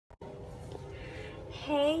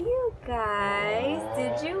Hey you guys,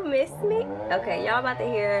 did you miss me? Okay, y'all about to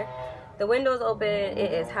hear the windows open.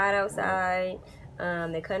 It is hot outside.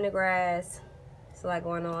 They're cutting the grass. It's a lot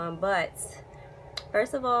going on, but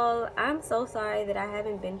first of all, I'm so sorry that I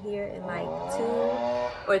haven't been here in like 2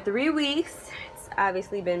 or 3 weeks. It's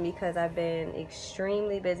obviously been because I've been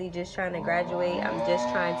extremely busy just trying to graduate. I'm just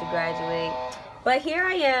trying to graduate, but here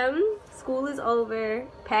I am. School is over,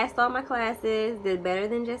 passed all my classes, did better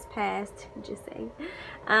than just passed, just saying.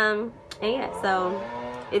 And yeah, so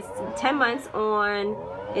it's 10 months on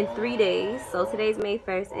in 3 days. So today's May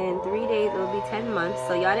 1st. In 3 days it will be 10 months.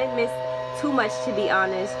 So y'all didn't miss too much, to be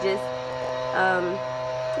honest. Just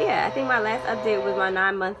yeah, I think my last update was my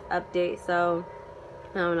 9-month update. So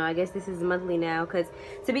I don't know, I guess this is monthly now, because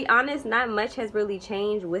to be honest, not much has really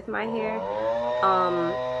changed with my hair.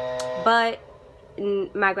 But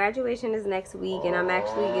my graduation is next week, and I'm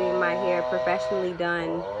actually getting my hair professionally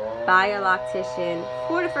done by a loctician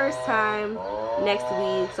for the first time next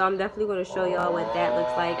week. So I'm definitely going to show y'all what that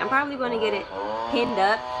looks like. I'm probably going to get it pinned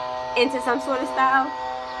up into some sort of style.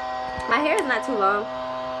 My hair is not too long,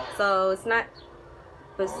 so it's not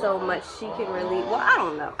but so much she can really, well,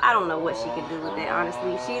 I don't know what she can do with it,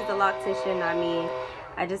 honestly. She's a loctician. I mean,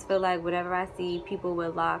 I just feel like whenever I see people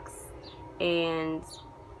with locks and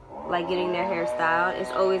like getting their hair styled,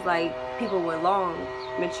 it's always like people with long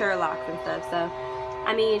mature locks and stuff. So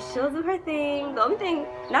I mean, she'll do her thing. The only thing,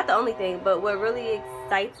 not the only thing, but what really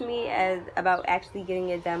excites me about actually getting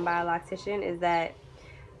it done by a loctician is that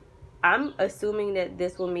I'm assuming that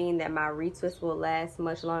this will mean that my retwist will last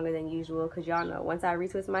much longer than usual, because y'all know once I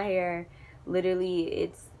retwist my hair, literally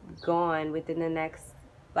it's gone within the next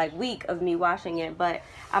like week of me washing it. But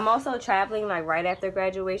I'm also traveling like right after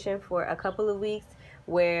graduation for a couple of weeks,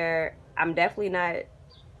 where I'm definitely not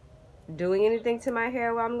doing anything to my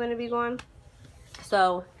hair while I'm going to be gone.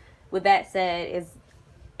 So with that said,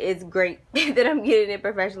 it's great that I'm getting it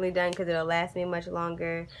professionally done, because it'll last me much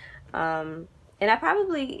longer. And I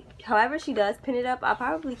probably, however she does pin it up, I'll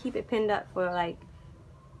probably keep it pinned up for like,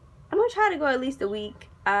 I'm going to try to go at least a week.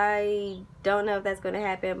 I don't know if that's going to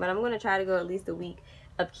happen, but I'm going to try to go at least a week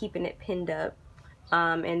of keeping it pinned up.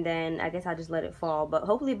 And then I guess I'll just let it fall. But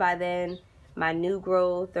hopefully by then, my new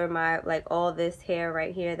growth, or my, like, all this hair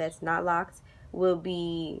right here that's not locked will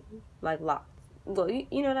be like locked. Well,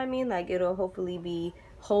 you know what I mean? Like, it'll hopefully be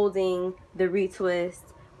holding the retwist.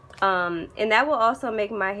 And that will also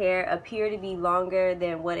make my hair appear to be longer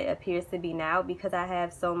than what it appears to be now, because I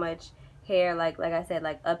have so much hair, like I said,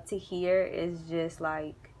 like up to here is just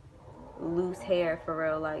like loose hair for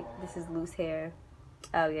real. Like, this is loose hair.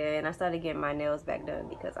 Oh yeah, and I started getting my nails back done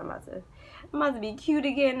because I'm about to be cute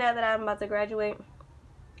again now that I'm about to graduate.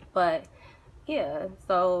 But yeah,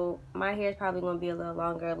 so my hair is probably going to be a little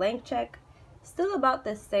longer. Length check, still about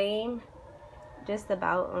the same, just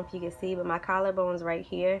about, I don't know if you can see, but my collarbone's right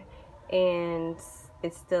here, and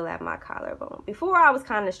it's still at my collarbone. Before I was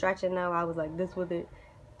kind of stretching, though, I was like this with it,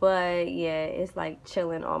 but yeah, it's like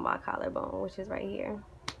chilling on my collarbone, which is right here,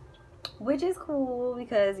 which is cool,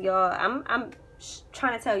 because y'all, I'm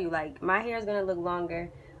trying to tell you, like, my hair is gonna look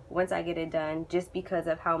longer once I get it done, just because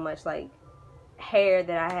of how much like hair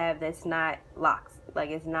that I have that's not locked. Like,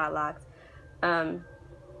 it's not locked.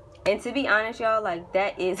 And to be honest, y'all, like,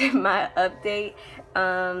 that is my update.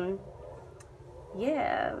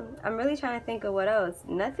 Yeah, I'm really trying to think of what else.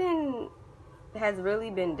 Nothing has really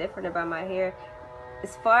been different about my hair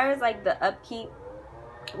as far as like the upkeep.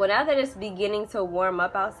 Well, now that it's beginning to warm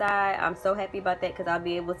up outside, I'm so happy about that, because I'll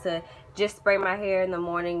be able to just spray my hair in the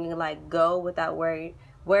morning and like go without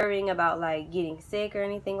worrying about like getting sick or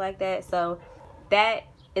anything like that. So that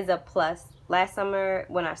is a plus. Last summer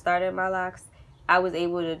when I started my locks, I was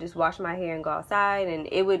able to just wash my hair and go outside, and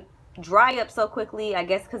it would dry up so quickly, I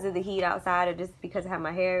guess because of the heat outside, or just because of how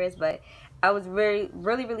my hair is. But I was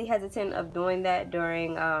really hesitant of doing that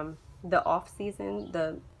during the off season,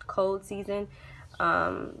 the cold season.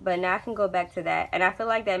 But now I can go back to that, and I feel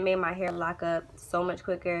like that made my hair lock up so much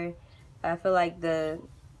quicker. I feel like the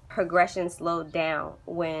progression slowed down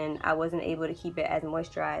when I wasn't able to keep it as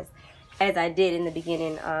moisturized as I did in the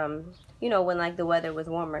beginning, you know, when like the weather was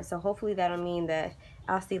warmer. So hopefully that'll mean that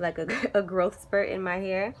I'll see like a growth spurt in my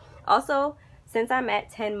hair. Also, since I'm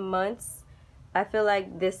at 10 months, I feel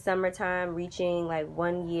like this summertime, reaching like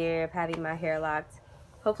 1 year of having my hair locked,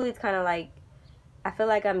 hopefully it's kind of like, I feel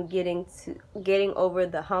like I'm getting over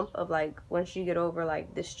the hump of like, once you get over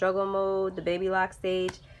like the struggle mode, the baby lock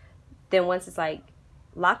stage, then once it's like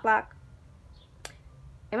lock.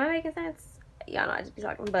 Am I making sense? Y'all know I just be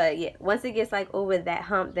talking. But yeah, once it gets like over that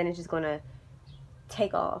hump, then it's just gonna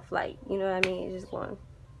take off. Like, you know what I mean? It's just going to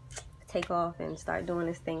take off and start doing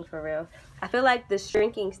this thing for real. I feel like the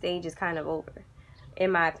shrinking stage is kind of over,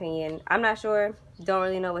 in my opinion. I'm not sure, don't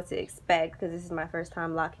really know what to expect because this is my first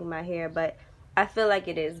time locking my hair, but I feel like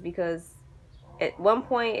it is, because at one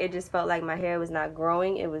point it just felt like my hair was not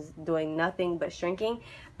growing, it was doing nothing but shrinking.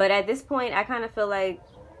 But at this point I kind of feel like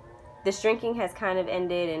the shrinking has kind of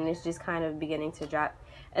ended and it's just kind of beginning to drop.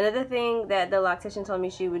 Another thing that the Loctician told me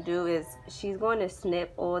she would do is she's going to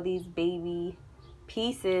snip all these baby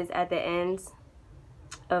pieces at the ends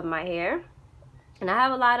of my hair. And I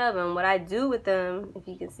have a lot of them. What I do with them, if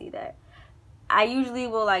you can see that, I usually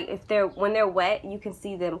will, like, when they're wet, you can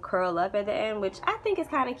see them curl up at the end, which I think is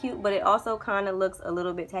kind of cute, but it also kind of looks a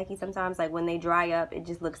little bit tacky sometimes. Like when they dry up, it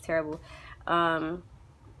just looks terrible.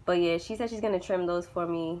 But yeah, she said she's going to trim those for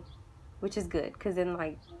me, which is good, because then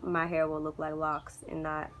like my hair will look like locks and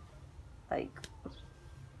not like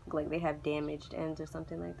they have damaged ends or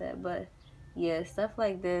something like that. But yeah, stuff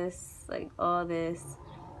like this, like all this.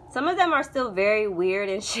 Some of them are still very weird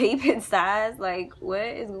in shape and size. Like, what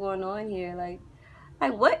is going on here? Like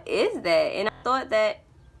what is that? And I thought that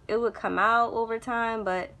it would come out over time,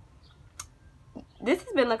 but this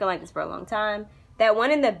has been looking like this for a long time. That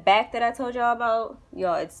one in the back that I told y'all about,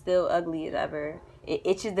 y'all, it's still ugly as ever. It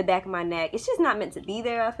itches the back of my neck. It's just not meant to be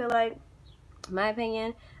there, I feel like, in my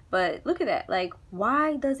opinion. But look at that. Like,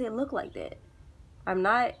 why does it look like that? I'm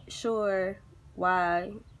not sure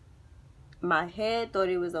why. My head thought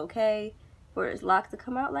it was okay for its locks to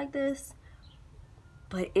come out like this,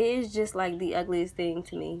 but it is just like the ugliest thing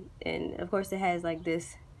to me. And of course it has like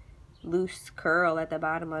this loose curl at the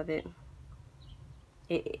bottom of it.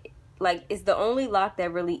 Like, it's the only lock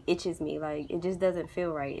that really itches me. Like, it just doesn't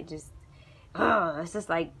feel right. It just, it's just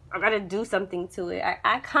like, I gotta do something to it.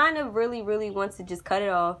 I kind of really want to just cut it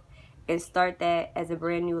off and start that as a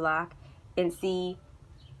brand new lock and see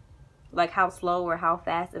like how slow or how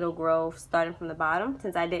fast it'll grow starting from the bottom,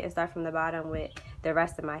 since I didn't start from the bottom with the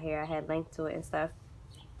rest of my hair. I had length to it and stuff.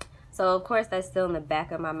 So of course that's still in the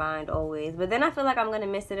back of my mind always, but then I feel like I'm gonna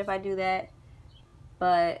miss it if I do that.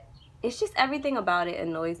 But it's just everything about it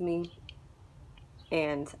annoys me,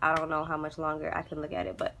 and I don't know how much longer I can look at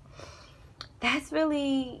it. But that's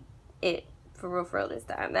really it for real this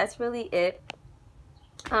time. That's really it.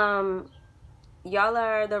 Y'all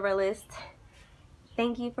are the realest.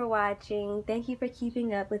 Thank you for watching. Thank you for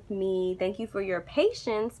keeping up with me. Thank you for your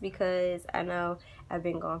patience, because I know I've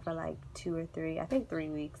been gone for like 2 or 3, I think 3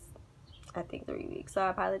 weeks. So I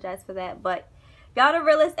apologize for that, but y'all the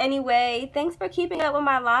realest anyway. Thanks for keeping up with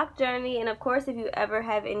my lock journey. And of course, if you ever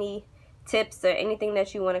have any tips or anything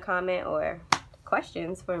that you want to comment or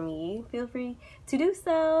questions for me, feel free to do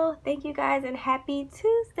so. Thank you guys, and happy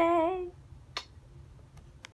Tuesday.